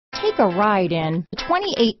Take a ride in the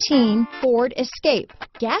 2018 Ford Escape.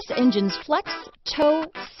 Gas engines flex, tow,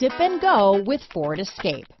 sip and go with Ford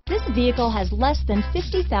Escape. This vehicle has less than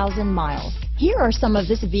 50,000 miles. Here are some of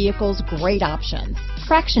this vehicle's great options: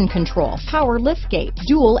 traction control, power liftgate,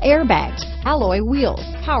 dual airbags, alloy wheels,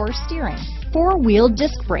 power steering, four-wheel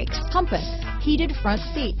disc brakes, compass, heated front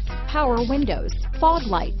seats, power windows, fog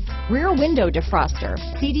lights, rear window defroster,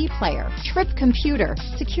 CD player, trip computer,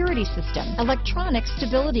 security system, electronic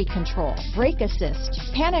stability control, brake assist,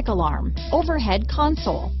 panic alarm, overhead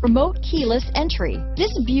console, remote keyless entry.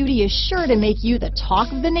 This beauty is sure to make you the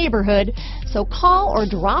talk of the neighborhood, so call or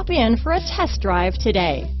drop in for a test drive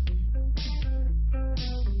today.